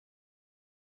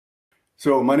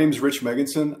So my name is Rich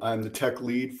Megginson. I'm the tech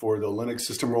lead for the Linux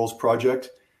System Roles project.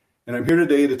 And I'm here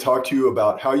today to talk to you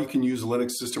about how you can use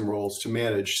Linux System Roles to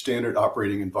manage standard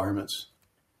operating environments.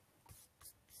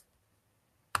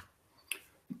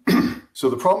 So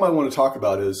the problem I want to talk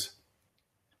about is,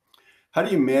 how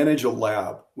do you manage a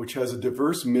lab which has a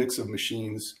diverse mix of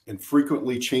machines and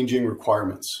frequently changing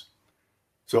requirements?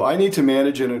 So I need to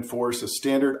manage and enforce a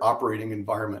standard operating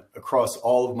environment across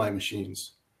all of my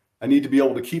machines. I need to be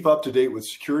able to keep up to date with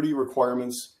security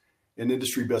requirements and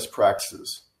industry best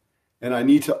practices. And I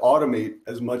need to automate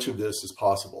as much of this as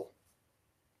possible.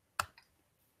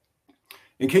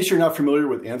 In case you're not familiar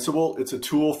with Ansible, it's a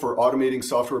tool for automating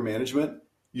software management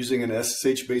using an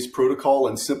SSH-based protocol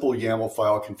and simple YAML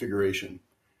file configuration.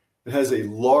 It has a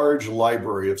large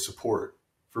library of support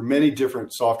for many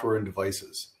different software and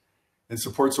devices and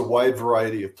supports a wide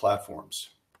variety of platforms.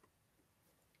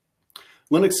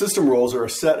 Linux system roles are a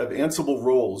set of Ansible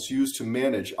roles used to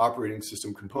manage operating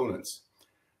system components.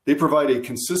 They provide a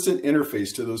consistent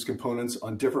interface to those components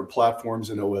on different platforms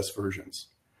and OS versions.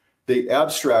 They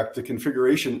abstract the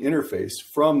configuration interface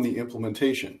from the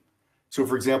implementation. So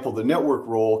for example, the network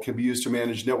role can be used to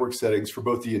manage network settings for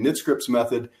both the initscripts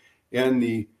method and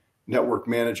the network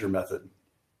manager method.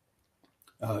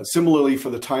 Similarly, for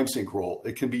the timesync role,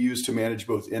 it can be used to manage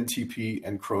both NTP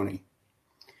and cronny.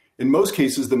 In most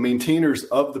cases, the maintainers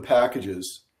of the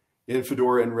packages in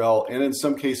Fedora and RHEL, and in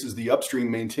some cases, the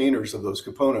upstream maintainers of those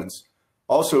components,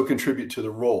 also contribute to the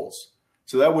roles.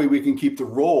 So that way we can keep the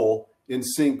role in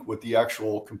sync with the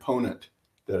actual component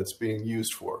that it's being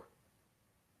used for.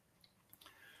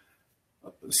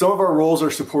 Some of our roles are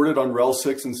supported on RHEL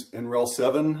 6 and RHEL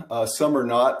 7. Some are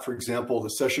not. For example, the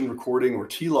session recording or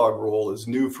T-log role is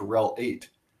new for RHEL 8.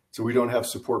 So we don't have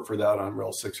support for that on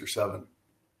RHEL 6 or 7.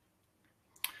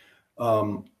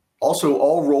 Also,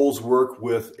 all roles work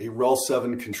with a RHEL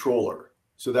 7 controller.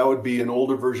 So that would be an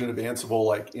older version of Ansible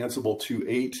like Ansible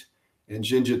 2.8 and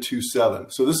Jinja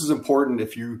 2.7. So this is important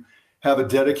if you have a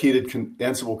dedicated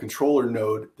Ansible controller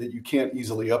node that you can't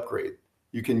easily upgrade.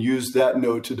 You can use that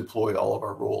node to deploy all of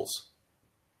our roles.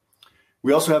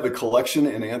 We also have a collection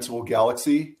in Ansible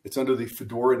Galaxy. It's under the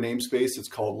Fedora namespace. It's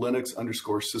called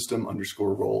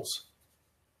Linux_system_roles.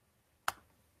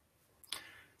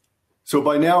 So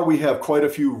by now we have quite a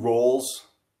few roles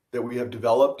that we have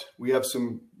developed. We have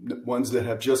some ones that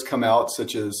have just come out,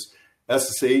 such as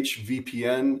SSH,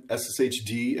 VPN,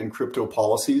 SSHD, and crypto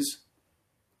policies.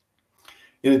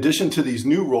 In addition to these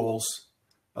new roles,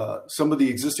 some of the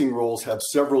existing roles have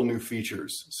several new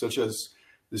features, such as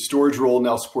the storage role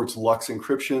now supports LUKS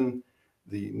encryption,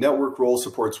 the network role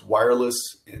supports wireless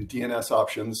and DNS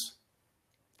options,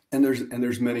 and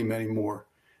there's many, many more.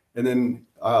 And then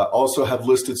also have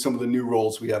listed some of the new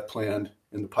roles we have planned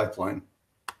in the pipeline.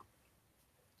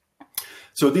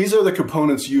 So these are the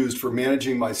components used for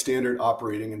managing my standard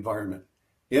operating environment.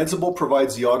 Ansible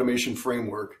provides the automation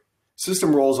framework.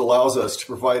 System roles allows us to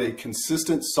provide a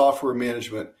consistent software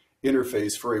management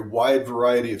interface for a wide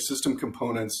variety of system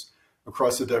components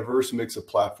across a diverse mix of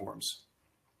platforms.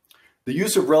 The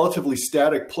use of relatively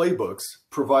static playbooks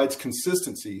provides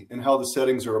consistency in how the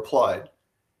settings are applied.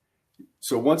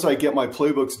 So once I get my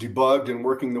playbooks debugged and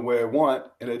working the way I want,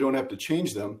 and I don't have to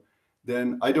change them,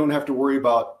 then I don't have to worry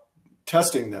about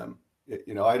testing them.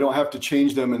 I don't have to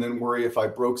change them and then worry if I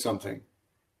broke something.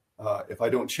 If I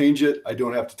don't change it, I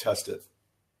don't have to test it.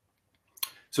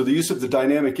 So the use of the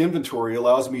dynamic inventory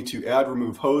allows me to add,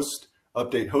 remove hosts,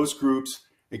 update host groups,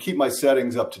 and keep my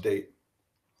settings up to date.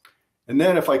 And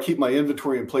then if I keep my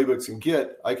inventory and playbooks in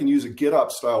Git, I can use a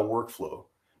GitOps style workflow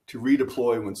to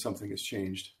redeploy when something has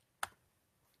changed.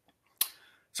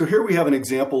 So here we have an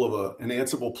example of an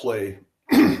Ansible play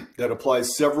that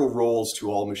applies several roles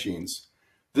to all machines.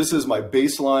 This is my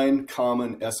baseline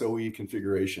common SOE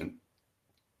configuration.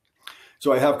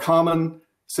 So I have common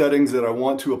settings that I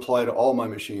want to apply to all my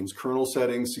machines: kernel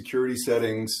settings, security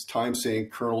settings,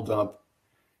 timesync, kernel dump,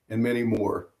 and many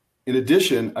more. In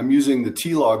addition, I'm using the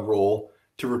T-log role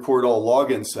to record all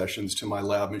login sessions to my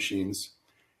lab machines.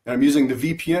 And I'm using the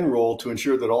VPN role to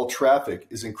ensure that all traffic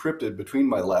is encrypted between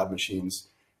my lab machines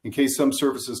in case some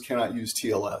services cannot use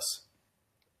TLS.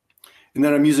 And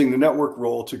then I'm using the network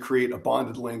role to create a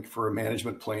bonded link for a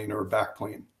management plane or a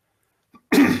backplane.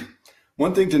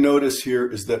 One thing to notice here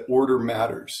is that order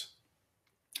matters.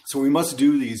 So we must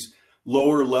do these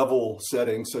lower level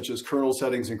settings, such as kernel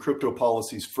settings and crypto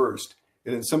policies first.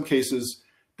 And in some cases,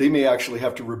 they may actually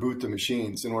have to reboot the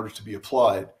machines in order to be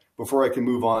applied before I can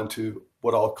move on to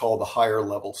what I'll call the higher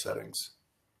level settings.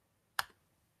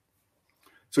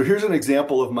 So here's an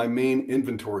example of my main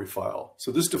inventory file.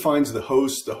 So this defines the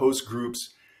hosts, the host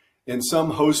groups, and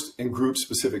some host and group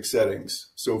specific settings.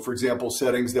 So for example,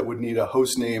 settings that would need a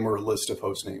host name or a list of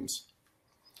host names.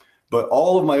 But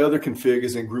all of my other config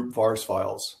is in group vars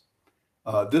files.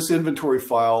 This inventory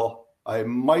file I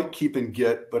might keep in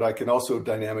Git, but I can also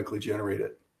dynamically generate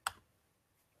it.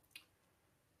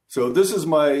 So this is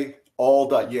my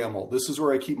all.yaml. This is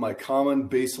where I keep my common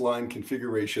baseline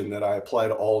configuration that I apply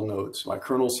to all nodes, my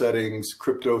kernel settings,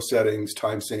 crypto settings,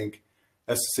 timesync,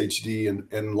 SSHD,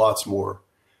 and lots more.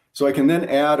 So I can then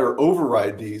add or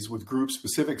override these with group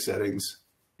specific settings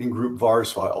in group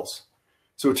vars files.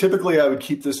 So typically I would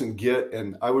keep this in Git,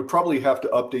 and I would probably have to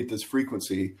update this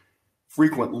frequently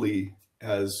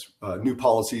as new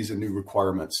policies and new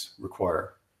requirements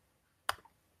require.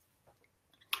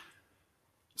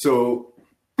 So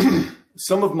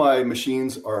some of my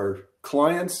machines are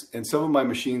clients and some of my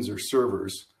machines are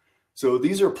servers. So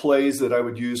these are plays that I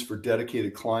would use for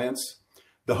dedicated clients.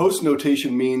 The host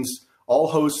notation means all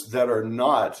hosts that are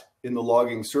not in the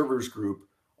logging servers group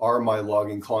are my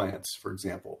logging clients, for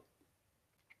example.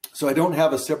 So I don't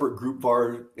have a separate group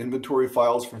var inventory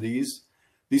files for these.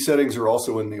 These settings are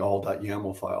also in the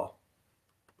all.yaml file.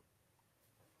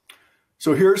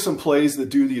 So here are some plays that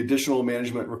do the additional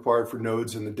management required for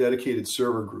nodes in the dedicated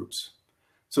server groups.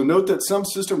 So note that some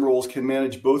system roles can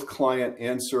manage both client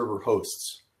and server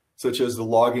hosts, such as the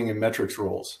logging and metrics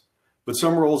roles. But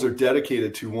some roles are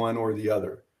dedicated to one or the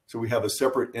other. So we have a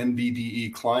separate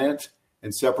NVDE client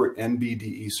and separate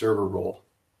NVDE server role.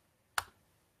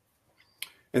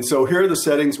 And so here are the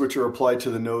settings which are applied to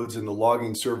the nodes in the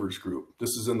logging servers group.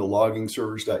 This is in the logging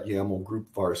servers.yaml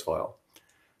group vars file.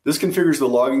 This configures the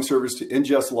logging servers to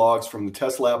ingest logs from the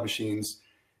test lab machines,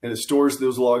 and it stores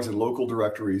those logs in local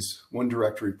directories, one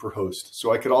directory per host.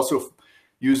 So I could also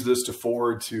use this to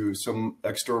forward to some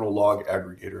external log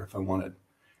aggregator if I wanted.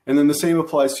 And then the same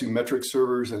applies to metric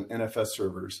servers and NFS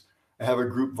servers. I have a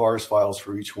group vars files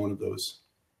for each one of those.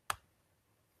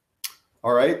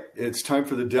 All right, it's time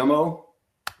for the demo.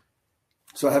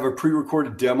 So I have a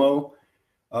pre-recorded demo.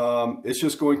 It's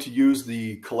just going to use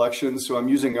the collection. So I'm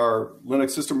using our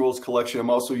Linux system roles collection. I'm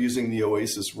also using the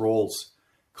Oasis roles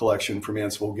collection from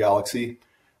Ansible Galaxy.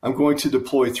 I'm going to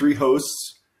deploy 3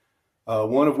 hosts,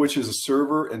 one of which is a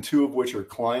server and 2 of which are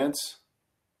clients.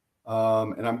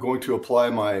 And I'm going to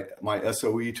apply my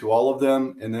SOE to all of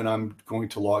them, and then I'm going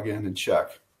to log in and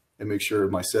check and make sure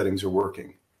my settings are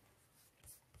working.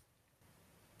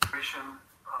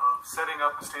 Setting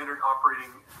up a standard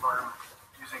operating environment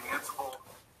using Ansible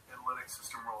and Linux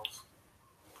system roles.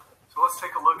 So let's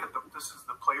take a look at this is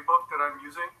the playbook that I'm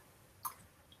using.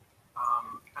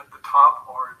 At the top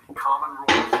are the common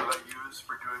roles that I use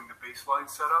for doing the baseline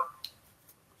setup.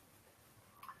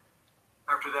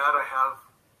 After that, I have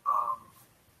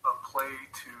a play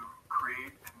to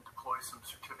create and deploy some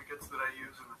certificates that I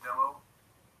use in the demo.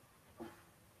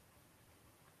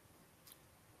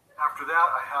 After that,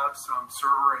 I have some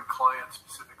server and client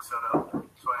specific setup.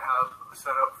 So I have a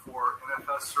setup for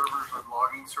NFS servers and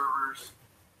logging servers,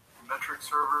 and metric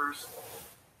servers,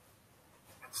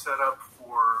 and setup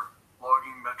for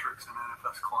logging metrics and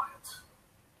NFS clients.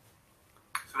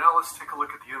 So now let's take a look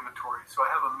at the inventory. So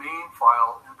I have a main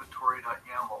file,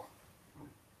 inventory.yaml.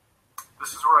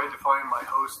 This is where I define my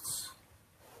hosts,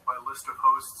 my list of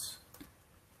hosts,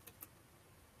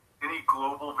 any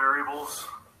global variables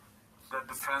that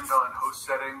depend on host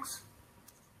settings.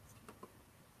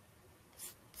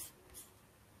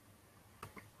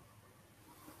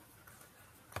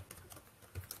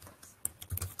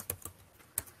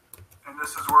 And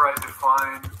this is where I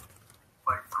define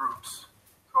like groups.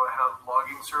 So I have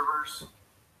logging servers.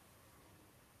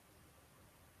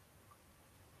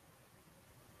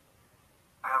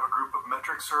 I have a group of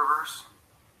metric servers.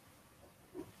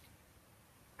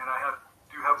 And I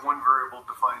do have one variable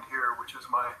defined here, which is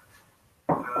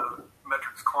the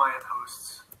metrics client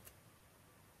hosts.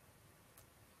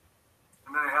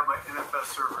 And then I have my NFS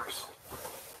servers.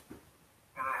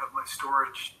 And I have my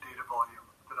storage data volume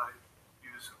that I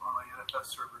use on my NFS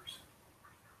servers.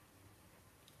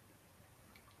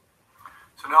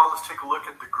 So now let's take a look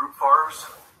at the group vars.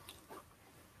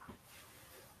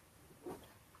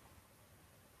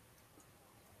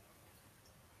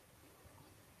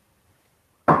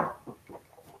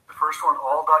 The first one,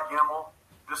 all.yaml.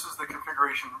 This is the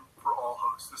configuration for all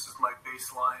hosts. This is my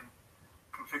baseline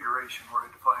configuration where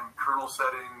I define kernel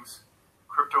settings,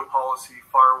 crypto policy,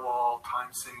 firewall,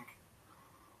 timesync.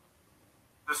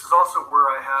 This is also where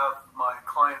I have my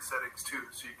client settings too.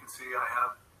 So you can see I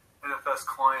have NFS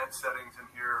client settings in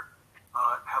here.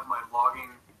 I have my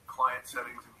logging client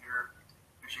settings in here.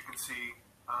 As you can see,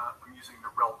 I'm using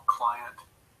the RELP client.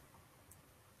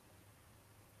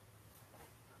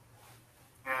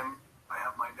 And I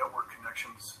have my network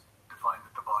connections defined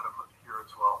at the bottom here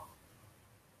as well.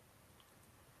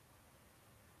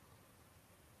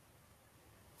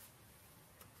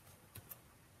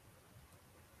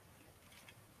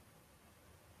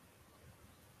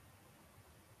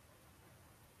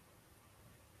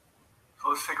 So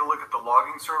let's take a look at the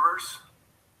logging servers.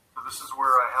 So this is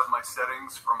where I have my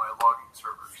settings for my logging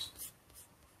servers.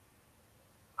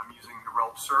 I'm using the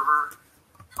RELP server,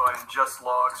 so I ingest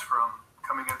logs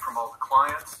coming in from all the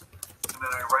clients, and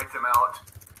then I write them out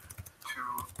to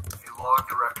a log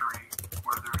directory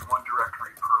where there's one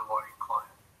directory per logging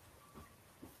client.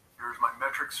 Here's my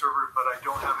metric server, but I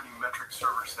don't have any metric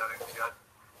server settings yet.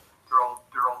 They're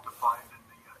all defined in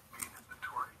the main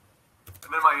inventory.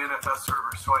 And then my NFS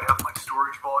servers, so I have my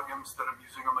storage volumes that I'm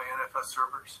using on my NFS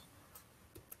servers,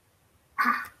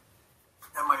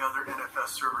 and my other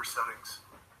NFS server settings.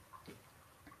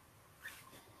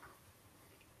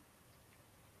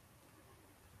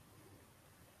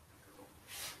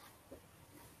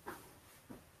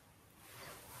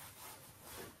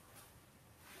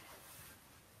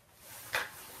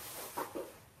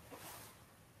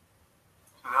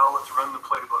 So now let's run the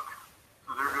playbook.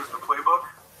 So there goes the playbook.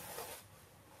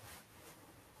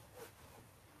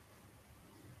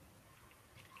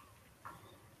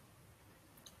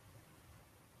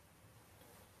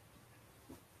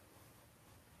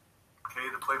 Okay,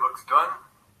 the playbook's done.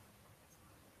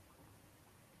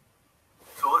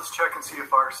 So let's check and see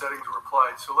if our settings were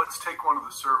applied. So let's take one of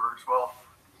the servers. Well,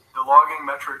 the logging,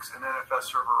 metrics, and NFS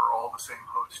server are all the same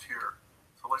host here.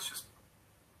 So let's just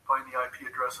find the IP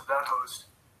address of that host,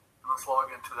 and let's log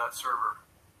into that server.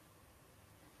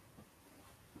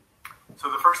 So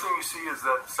the first thing you see is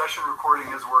that session recording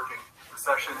is working. The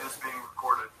session is being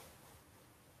recorded.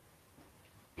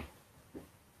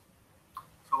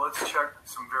 So let's check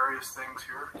some various things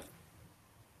here.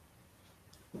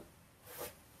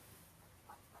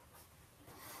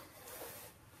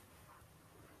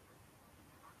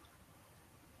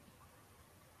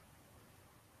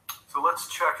 So let's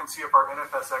check and see if our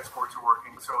NFS exports are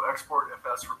working. So export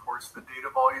FS reports the data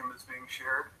volume is being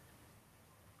shared.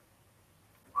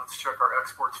 Let's check our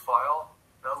exports file.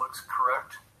 That looks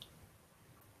correct.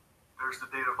 There's the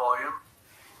data volume.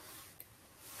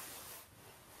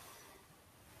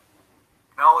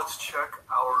 Now let's check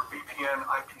our VPN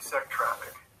IPsec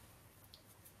traffic.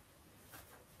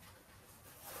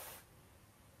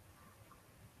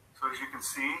 So as you can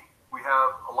see, we have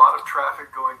a lot of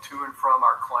traffic going to and from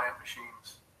our client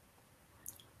machines.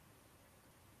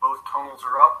 Both tunnels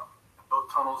are up, and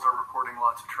both tunnels are reporting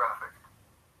lots of traffic.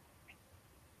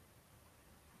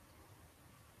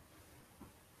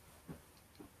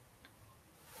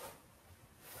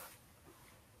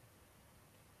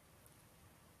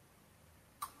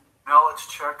 Now let's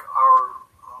check our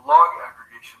log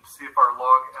aggregation to see if our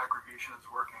log aggregation is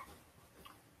working.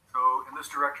 So in this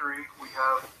directory, we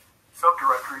have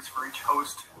subdirectories for each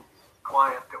host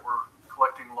client that we're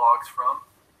collecting logs from.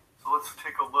 So let's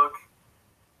take a look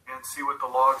and see what the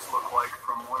logs look like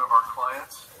from one of our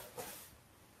clients.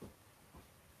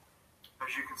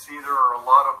 As you can see, there are a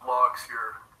lot of logs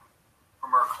here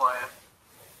from our client.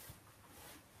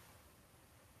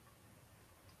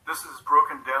 This is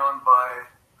broken down by,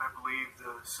 I believe,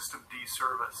 the systemd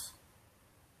service,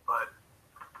 but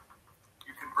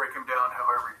you can break them down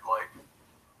however you'd like.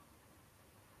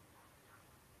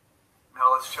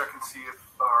 Now let's check and see if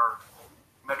our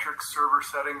metrics server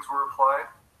settings were applied.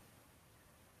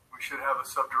 We should have a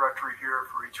subdirectory here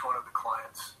for each one of the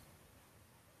clients.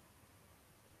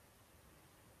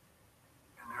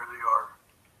 And there they are.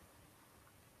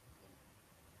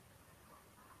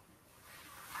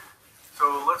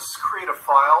 So let's create a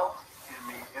file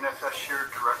in the NFS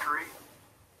shared directory.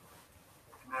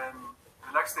 And then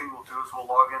the next thing we'll do is we'll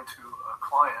log into a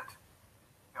client,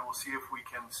 and we'll see if we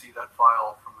can see that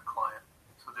file from the client.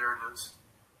 So there it is.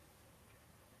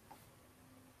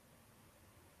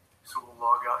 So we'll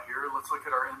log out here. Let's look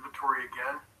at our inventory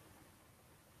again.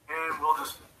 And we'll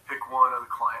just pick one of the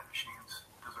client machines.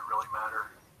 Doesn't really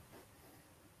matter.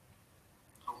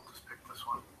 So we'll just pick this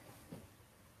one.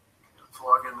 Let's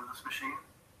log into this machine.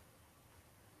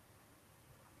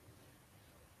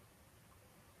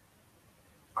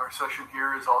 Our session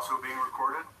here is also being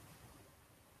recorded.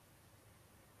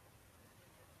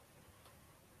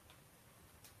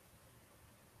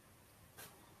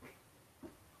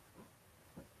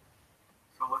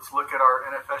 So let's look at our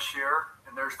NFS share,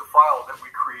 and there's the file that we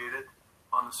created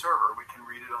on the server. We can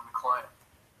read it on the client.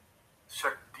 Let's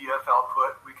check df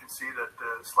output. We can see that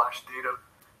the /data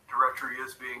directory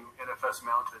is being NFS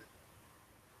mounted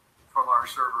from our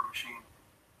server machine.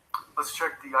 Let's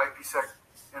check the IPsec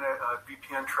and a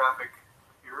VPN traffic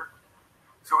here.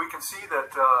 So we can see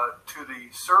that to the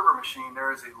server machine,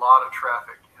 there is a lot of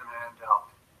traffic in and out.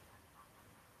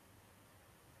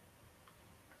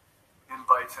 In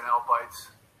bytes and out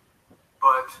bytes.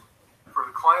 But for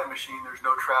the client machine, there's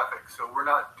no traffic. So we're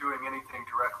not doing anything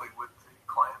directly with the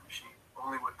client machine,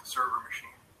 only with the server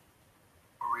machine,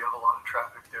 where we have a lot of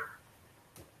traffic there.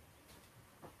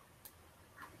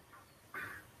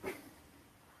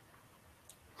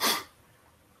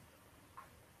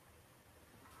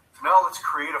 So now let's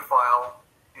create a file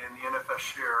in the NFS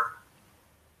share.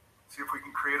 See if we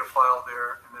can create a file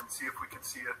there, and then see if we can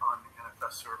see it on the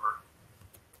NFS server.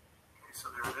 Okay, so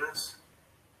there it is.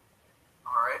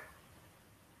 All right.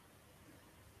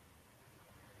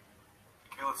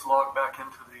 Okay, let's log back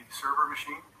into the server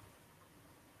machine.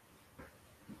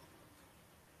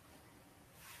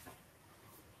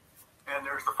 And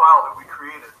there's the file that we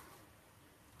created.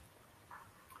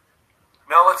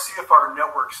 Now let's see if our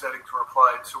network settings were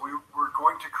applied. So we're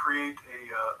going to create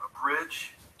a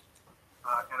bridge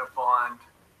and a bond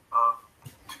of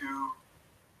 2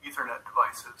 Ethernet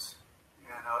devices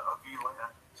and a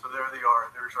VLAN. So there they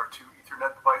are. There's our 2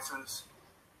 Ethernet devices.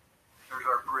 There's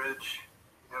our bridge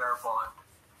and our bond.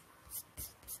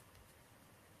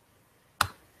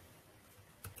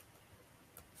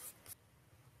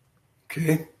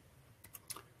 Okay.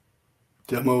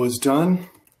 Demo is done.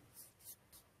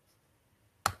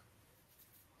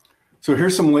 So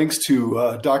here's some links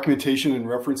to documentation and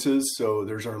references. So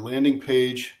there's our landing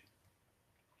page.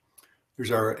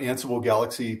 There's our Ansible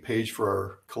Galaxy page for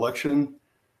our collection.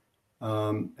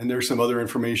 And there's some other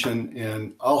information.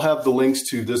 And I'll have the links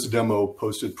to this demo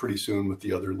posted pretty soon with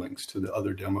the other links to the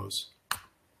other demos.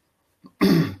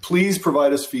 Please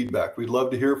provide us feedback. We'd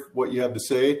love to hear what you have to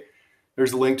say.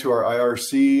 There's a link to our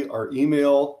IRC, our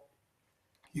email.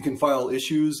 You can file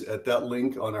issues at that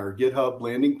link on our GitHub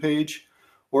landing page.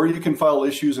 Or you can file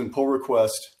issues and pull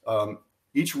requests.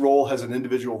 Each role has an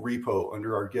individual repo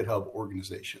under our GitHub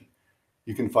organization.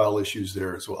 You can file issues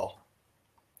there as well.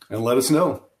 And let us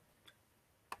know.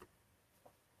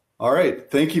 All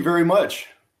right, thank you very much.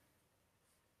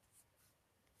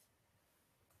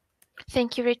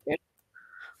 Thank you, Richard,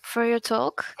 for your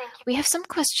talk. We have some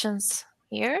questions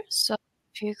here, so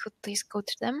if you could please go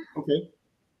to them. Okay.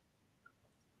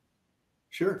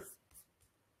 Sure.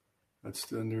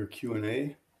 That's under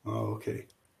Q&A. Oh, okay.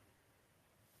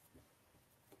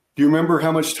 Do you remember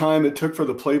how much time it took for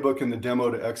the playbook and the demo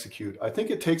to execute? I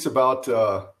think it takes about,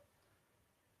 I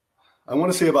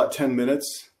want to say about 10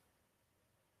 minutes,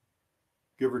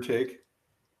 give or take.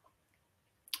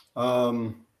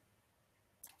 Let's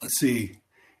see.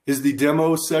 Is the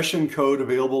demo session code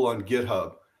available on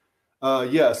GitHub?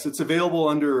 Yes, it's available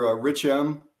under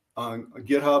RichM on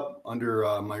GitHub under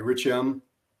my RichM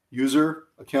user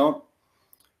account.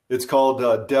 It's called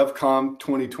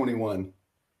DevConf.2021.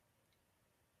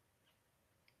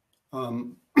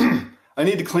 I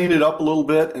need to clean it up a little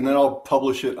bit, and then I'll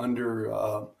publish it under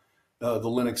the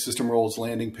Linux System Roles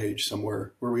landing page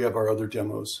somewhere where we have our other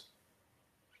demos.